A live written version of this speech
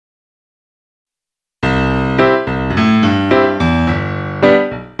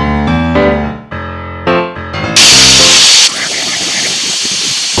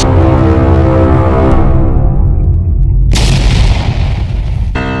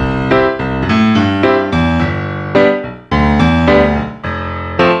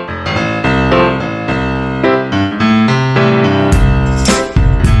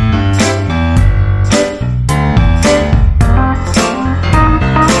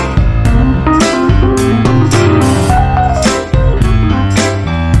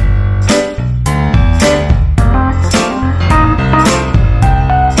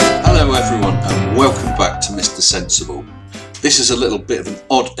is a little bit of an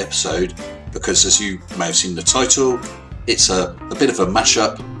odd episode because, as you may have seen in the title, it's a bit of a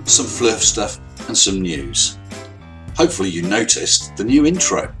mashup, some fluff stuff and some news. Hopefully you noticed the new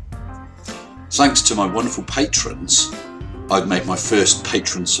intro. Thanks to my wonderful patrons, I've made my first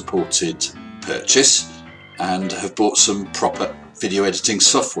patron supported purchase and have bought some proper video editing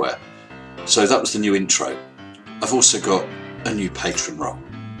software. So that was the new intro. I've also got a new patron role.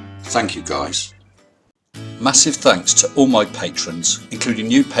 Thank you guys. Massive thanks to all my patrons, including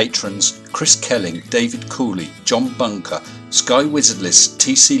new patrons Chris Kelling, David Cooley, John Bunker, Sky Wizardless,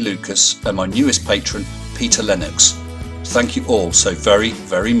 TC Lucas and my newest patron Peter Lennox. Thank you all so very,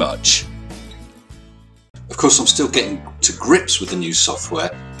 very much. Of course, I'm still getting to grips with the new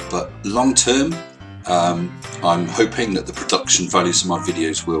software, but long term I'm hoping that the production values of my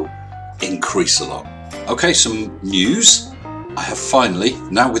videos will increase a lot. Okay, some news. I have finally,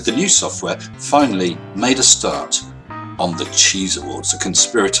 now with the new software, finally made a start on the Cheese Awards, the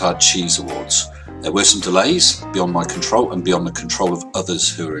Conspiratard Cheese Awards. There were some delays beyond my control and beyond the control of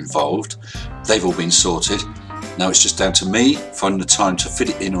others who are involved. They've all been sorted. Now it's just down to me finding the time to fit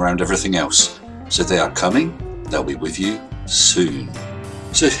it in around everything else. So they are coming, they'll be with you soon.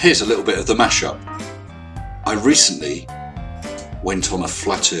 So here's a little bit of the mashup. I recently went on a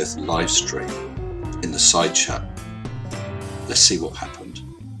Flat Earth live stream in the side chat. Let's see what happened.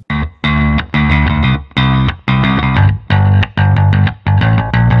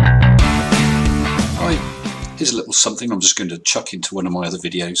 Hi, here's a little something I'm just going to chuck into one of my other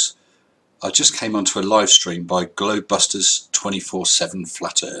videos. I just came onto a live stream by Globebusters 24/7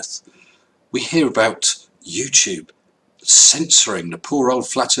 Flat Earth. We hear about YouTube censoring the poor old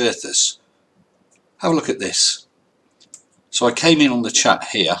flat earthers. Have a look at this. So I came in on the chat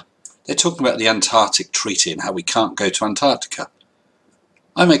here. They're talking about the Antarctic Treaty and how we can't go to Antarctica.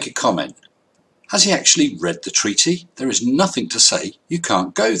 I make a comment. Has he actually read the treaty? There is nothing to say you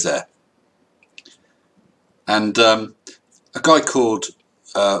can't go there. And a guy called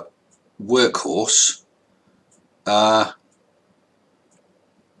Workhorse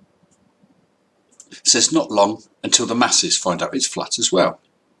says not long until the masses find out it's flat as well.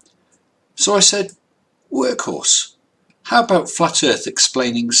 So I said, Workhorse, how about Flat Earth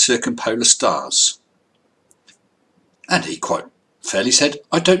explaining circumpolar stars? And he quite fairly said,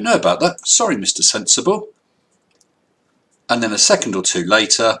 I don't know about that, sorry Mr. Sensible. And then a second or two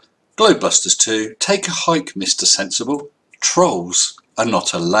later, Globebusters 2, take a hike Mr. Sensible, trolls are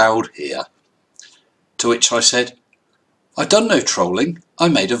not allowed here. To which I said, I done no trolling, I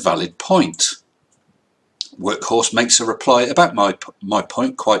made a valid point. Workhorse makes a reply about my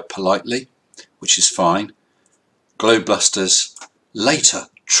point quite politely, which is fine. Globebusters, later,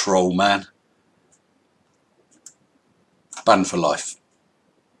 troll man. Banned for life.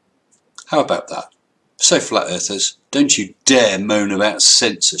 How about that? So flat earthers, don't you dare moan about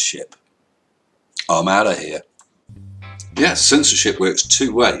censorship. I'm out of here. Yes, censorship works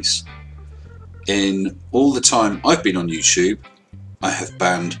two ways. In all the time I've been on YouTube, I have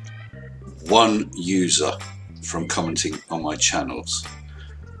banned one user from commenting on my channels.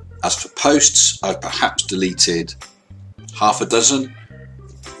 As for posts, I've perhaps deleted half a dozen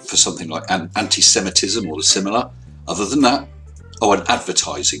for something like anti-Semitism or similar. Other than that, oh, and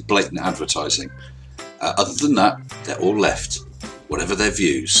advertising, blatant advertising. Other than that, they're all left, whatever their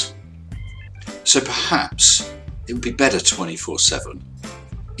views. So perhaps it would be better 24/7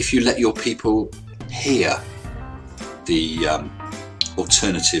 if you let your people hear the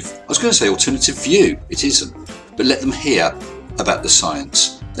alternative, I was going to say alternative view, it isn't, but let them hear about the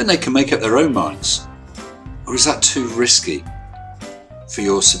science. Then they can make up their own minds. Or is that too risky for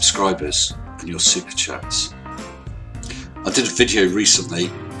your subscribers and your super chats? I did a video recently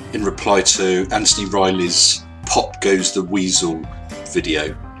in reply to Anthony Riley's Pop Goes the Weasel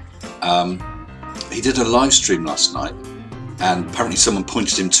video. He did a live stream last night and apparently someone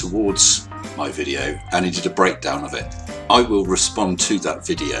pointed him towards my video and he did a breakdown of it. I will respond to that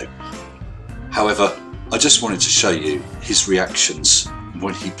video. However, I just wanted to show you his reactions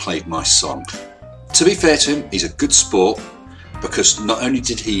when he played my song. To be fair to him, he's a good sport because not only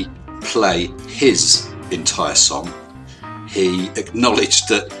did he play his entire song, he acknowledged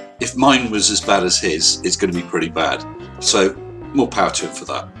that if mine was as bad as his, it's going to be pretty bad. So more power to him for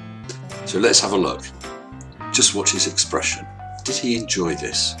that. So let's have a look. Just watch his expression. Did he enjoy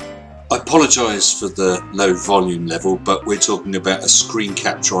this? I apologise for the low volume level, but we're talking about a screen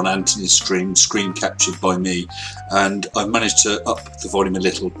capture on Anthony's stream, screen captured by me, and I've managed to up the volume a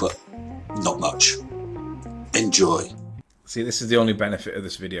little, but not much. Enjoy. See, this is the only benefit of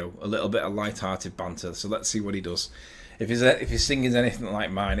this video, a little bit of light-hearted banter, so let's see what he does. If his singing's anything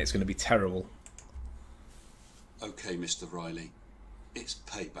like mine, it's going to be terrible. Okay, Mr. Riley, It's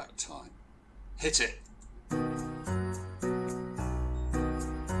payback time. Hit it.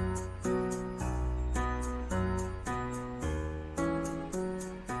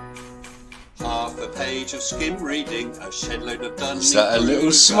 Half a page of skim reading, a shed load of done. Is that a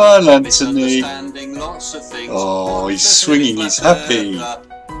little smile, Anthony? Lots of things. Oh, he's swinging, he's happy.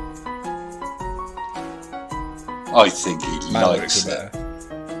 I think he likes it.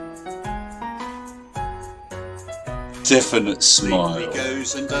 Definite smile. He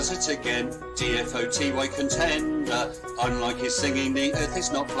goes and does it again. DFOTY contender. Unlike his singing, the earth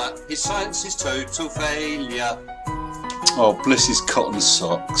is not flat. His science is total failure. Oh, bless his cotton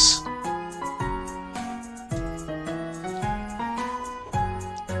socks.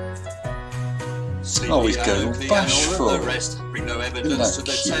 Oh, he's going all bashful. Bring no evidence to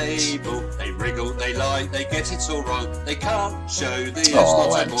the table. They wriggle, they lie, they get it all wrong. They can't show the earth's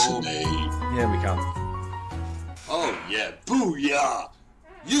not a ball. Yeah, we can. Oh yeah, booyah!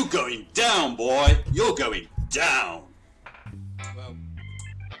 You going down, boy. You're going down.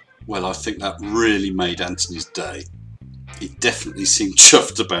 Well, I think that really made Anthony's day. He definitely seemed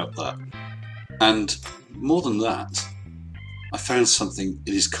chuffed about that. And more than that, I found something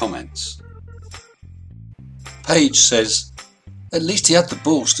in his comments. Paige says, at least he had the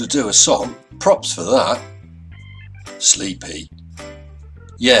balls to do a song. Props for that. Sleepy.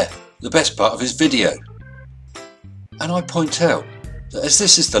 Yeah, the best part of his video. And I point out that as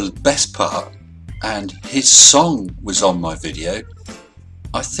this is the best part and his song was on my video,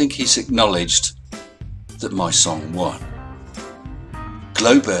 I think he's acknowledged that my song won.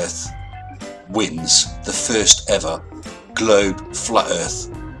 Globe Earth wins the first ever Globe Flat Earth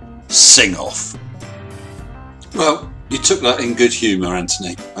sing-off. Well, you took that in good humour,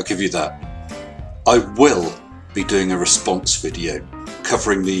 Anthony. I'll give you that. I will be doing a response video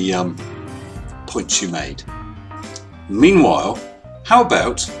covering the points you made. Meanwhile, how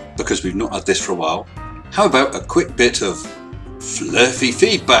about, because we've not had this for a while, how about a quick bit of flirty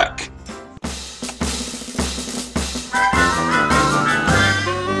feedback?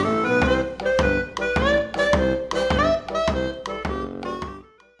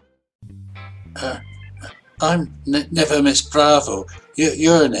 I'm never Miss Bravo.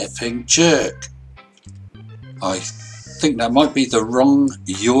 You're an effing jerk. I think that might be the wrong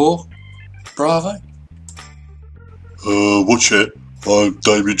your Bravo. Watch it. I'm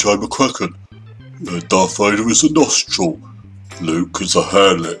Damien J. McCracken. Darth Vader is a nostril. Luke is a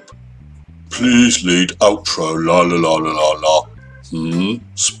hair lip. Please lead outro. La la la la la la.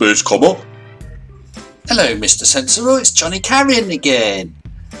 Space comma. Hello, Mr. Censor. It's Johnny Carrion again.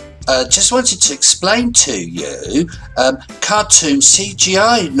 Just wanted to explain to you, cartoon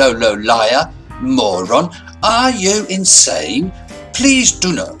CGI, Lolo liar, moron. Are you insane? Please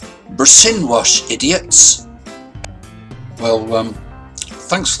do not brainwash idiots. Well,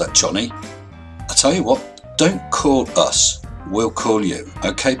 thanks for that, Johnny. I tell you what, don't call us, we'll call you,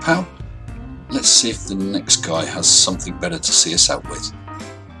 okay, pal? Let's see if the next guy has something better to see us out with.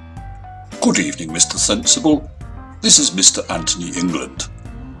 Good evening, Mr. Sensible. This is Mr. Anthony England.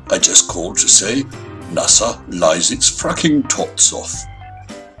 I just called to say NASA lies its fracking tots off.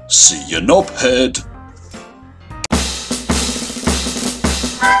 See ya, knobhead.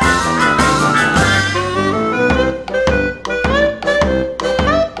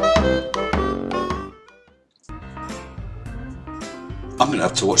 I'm going to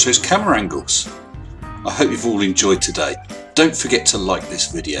have to watch those camera angles. I hope you've all enjoyed today. Don't forget to like this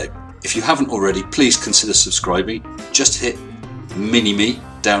video. If you haven't already, please consider subscribing. Just hit mini-me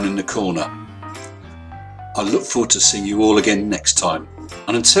down in the corner. I look forward to seeing you all again next time.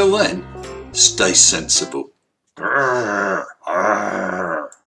 And until then, stay sensible.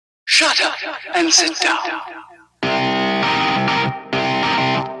 Shut up and sit down.